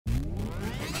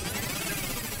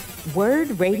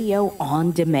Word Radio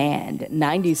on Demand,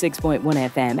 96.1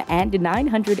 FM and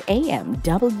 900 AM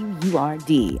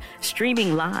WURD.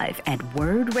 Streaming live at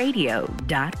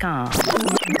wordradio.com.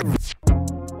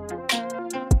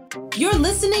 You're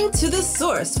listening to The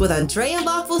Source with Andrea and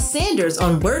Lawful-Sanders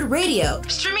on Word Radio.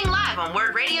 Streaming live on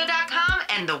wordradio.com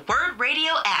and the Word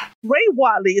Radio app. Rae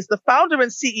Whatley is the founder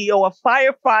and CEO of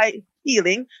Firefly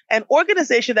Healing, an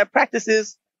organization that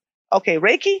practices,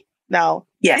 Reiki? Now,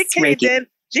 yes, Reiki.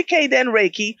 Jikiden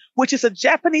Reiki, which is a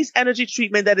Japanese energy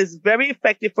treatment that is very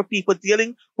effective for people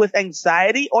dealing with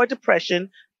anxiety or depression,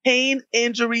 pain,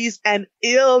 injuries, and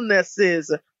illnesses.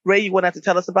 Rae, you want to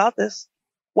tell us about this?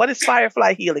 What is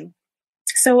Firefly Healing?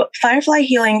 So Firefly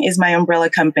Healing is my umbrella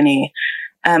company.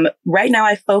 Right now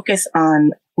I focus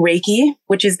on Reiki,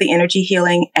 which is the energy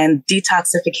healing, and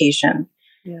detoxification.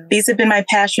 Yeah. These have been my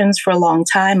passions for a long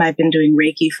time. I've been doing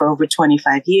Reiki for over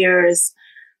 25 years.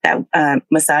 That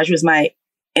massage was my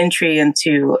entry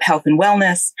into health and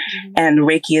wellness. Mm-hmm. And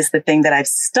Reiki is the thing that I've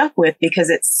stuck with because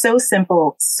it's so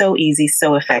simple, so easy,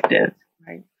 so effective.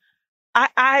 Right.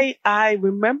 I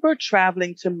remember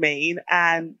traveling to Maine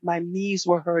and my knees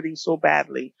were hurting so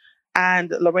badly.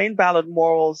 And Lorraine Ballard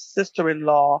Morrill's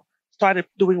sister-in-law started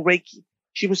doing Reiki.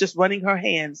 She was just running her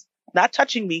hands, not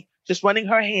touching me, just running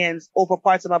her hands over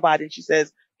parts of my body. And she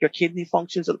says, your kidney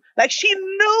functions. Like she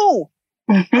knew.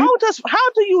 Mm-hmm. How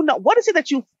do you know? What is it that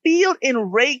you feel in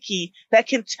Reiki that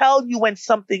can tell you when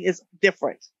something is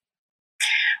different?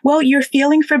 Well, you're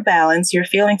feeling for balance, you're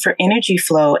feeling for energy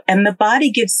flow, and the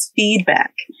body gives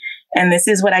feedback. And this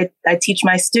is what I teach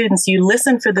my students. You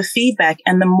listen for the feedback,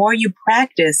 and the more you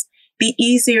practice, the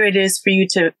easier it is for you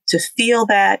to feel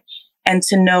that and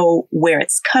to know where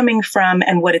it's coming from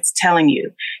and what it's telling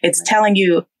you. It's telling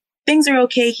you things are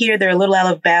okay here, they're a little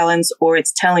out of balance, or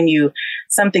it's telling you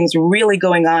something's really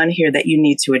going on here that you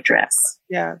need to address.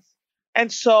 Yes.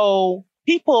 And so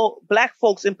people, Black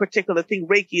folks in particular, think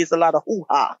Reiki is a lot of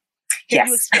hoo-ha.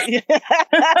 Yes.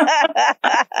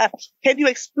 Can you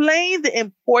explain the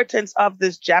importance of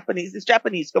this Japanese? It's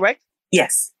Japanese, correct?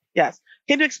 Yes. Yes.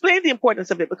 Can you explain the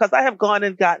importance of it? Because I have gone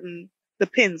and gotten the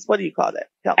pins. What do you call that?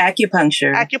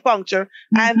 Acupuncture.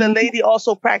 Mm-hmm. And the lady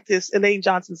also practiced, Elaine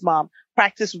Johnson's mom,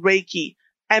 practiced Reiki.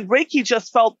 And Reiki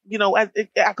just felt, I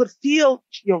could feel,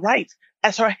 you're right.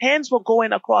 As her hands were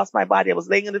going across my body, I was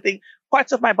laying in the thing,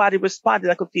 parts of my body responded.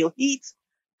 I could feel heat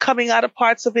coming out of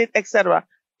parts of it, etc.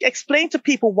 Explain to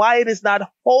people why it is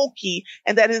not hokey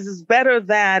and that it is better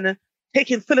than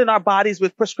filling our bodies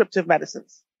with prescriptive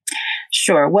medicines.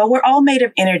 Sure. Well, we're all made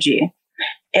of energy.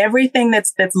 Everything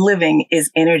that's living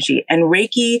is energy, and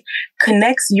Reiki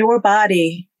connects your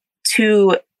body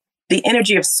to the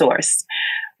energy of source,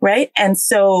 right? And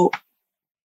so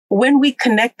when we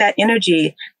connect that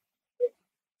energy,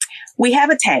 we have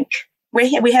a tank.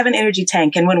 We have an energy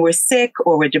tank. And when we're sick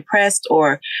or we're depressed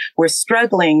or we're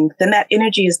struggling, then that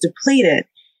energy is depleted.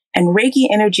 And Reiki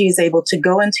energy is able to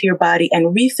go into your body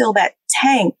and refill that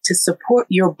tank to support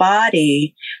your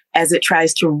body as it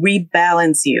tries to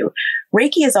rebalance you.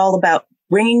 Reiki is all about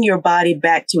bringing your body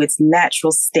back to its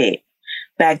natural state,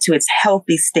 back to its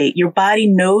healthy state. Your body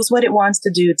knows what it wants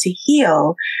to do to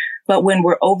heal. But when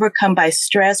we're overcome by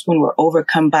stress, when we're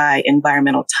overcome by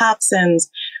environmental toxins,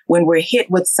 when we're hit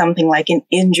with something like an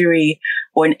injury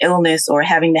or an illness or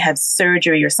having to have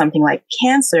surgery or something like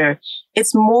cancer,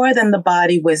 it's more than the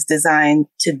body was designed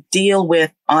to deal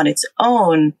with on its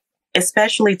own,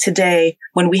 especially today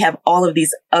when we have all of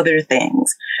these other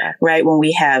things, right? When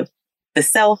we have the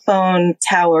cell phone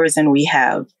towers and we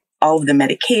have all of the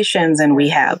medications and we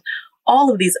have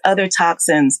all of these other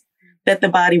toxins that the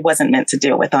body wasn't meant to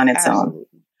deal with on its own.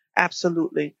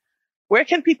 Absolutely. Where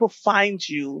can people find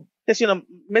you? Because,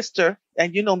 Mr.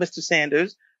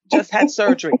 Sanders just had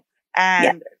surgery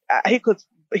and he could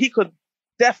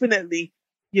definitely,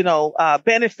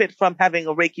 benefit from having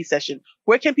a Reiki session.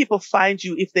 Where can people find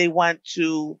you if they want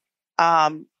to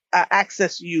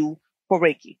access you for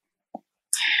Reiki?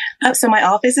 So my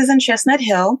office is in Chestnut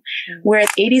Hill. We're at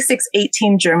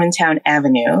 8618 Germantown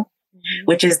Avenue,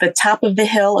 which is the top of the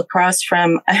hill across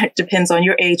from, depends on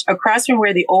your age, across from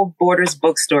where the old Borders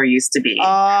bookstore used to be.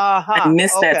 I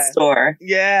miss that store.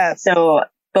 Yes. So,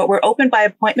 but we're open by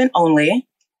appointment only.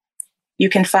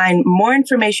 You can find more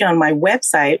information on my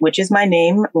website, which is my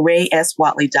name,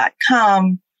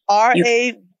 raewhatley.com.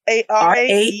 RAES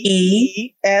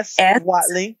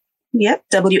Whatley. Yep.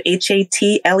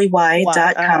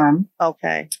 WHATLEY.com.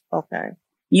 Okay.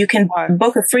 You can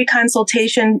book a free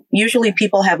consultation. Usually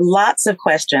people have lots of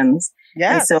questions.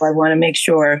 Yes. And so I want to make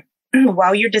sure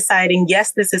while you're deciding,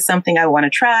 yes, this is something I want to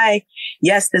try.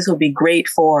 Yes, this will be great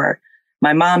for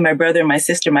my mom, my brother, my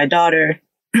sister, my daughter.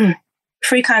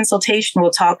 Free consultation.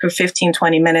 We'll talk for 15,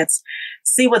 20 minutes,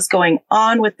 see what's going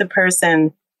on with the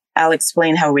person. I'll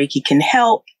explain how Reiki can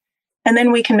help. And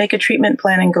then we can make a treatment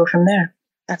plan and go from there.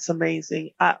 That's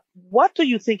amazing. What do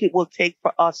you think it will take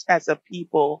for us as a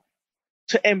people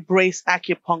to embrace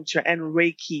acupuncture and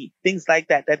Reiki, things like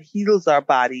that, that heals our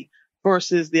body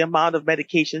versus the amount of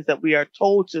medications that we are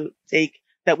told to take,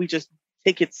 that we just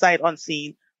take it sight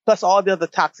unseen, plus all the other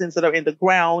toxins that are in the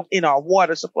ground, in our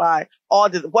water supply,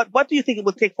 what do you think it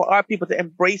will take for our people to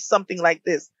embrace something like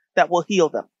this that will heal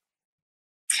them?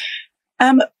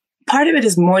 Part of it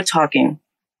is more talking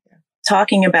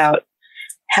about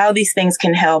how these things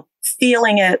can help,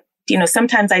 feeling it.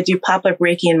 Sometimes I do pop-up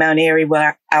Reiki in Mount Airy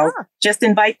where I'll just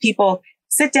invite people,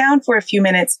 sit down for a few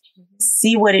minutes,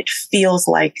 see what it feels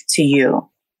like to you.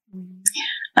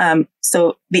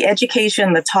 So the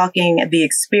education, the talking, the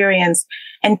experience,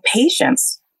 and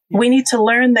patience. We need to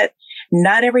learn that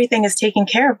not everything is taken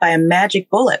care of by a magic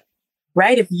bullet,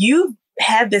 right? If you've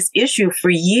had this issue for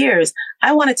years,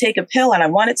 I want to take a pill and I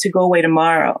want it to go away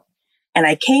tomorrow. And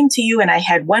I came to you and I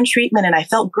had one treatment and I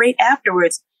felt great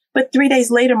afterwards. But 3 days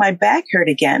later, my back hurt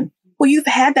again. Well, you've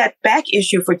had that back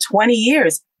issue for 20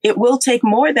 years. It will take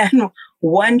more than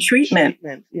one treatment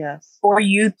for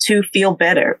you to feel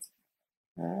better.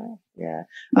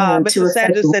 Mr.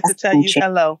 Sanders said to tell you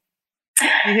hello.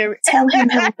 You hear it? Tell him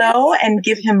hello and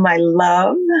give him my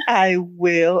love. I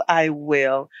will.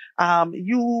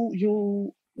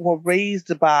 You were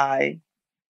raised by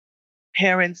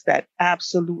parents that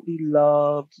absolutely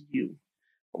loved you.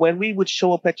 When we would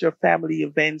show up at your family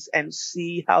events and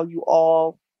see how you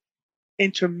all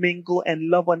intermingle and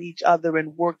love on each other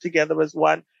and work together as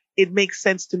one, it makes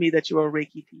sense to me that you're a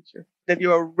Reiki teacher, that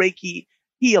you're a Reiki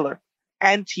healer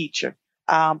and teacher,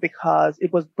 because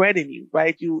it was bred in you,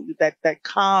 right? That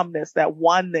calmness, that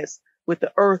oneness with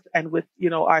the earth and with,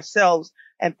 ourselves.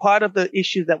 And part of the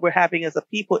issue that we're having as a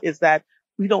people is that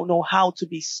we don't know how to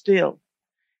be still.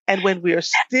 And when we are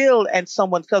still and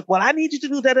someone says, well, I need you to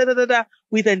do da,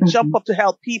 we then jump up to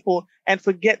help people and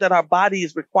forget that our body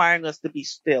is requiring us to be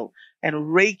still. And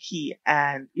Reiki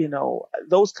and,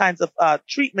 those kinds of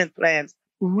treatment plans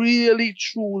really,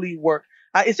 truly work.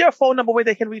 Is there a phone number where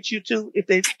they can reach you too if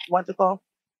they want to call?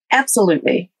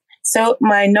 Absolutely. So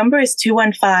my number is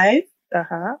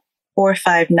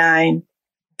 215-459-3284.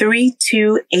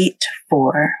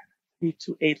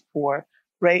 3284.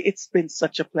 Rae, it's been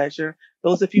such a pleasure.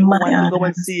 Those of you who want to go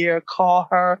and see her, call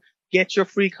her, get your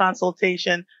free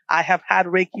consultation. I have had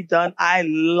Reiki done. I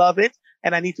love it.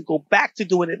 And I need to go back to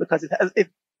doing it because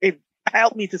it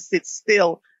helped me to sit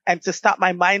still and to stop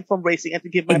my mind from racing and to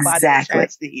give my body a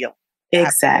chance to heal.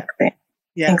 Exactly.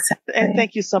 Yeah. Exactly. And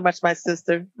thank you so much, my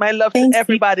sister. My love to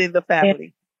everybody in the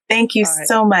family. Thank you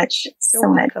so much.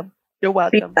 You're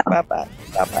welcome. Bye-bye.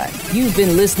 Bye-bye. You've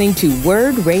been listening to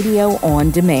Word Radio On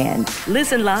Demand.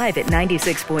 Listen live at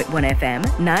 96.1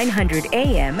 FM, 900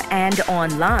 AM, and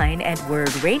online at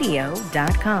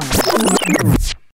wordradio.com.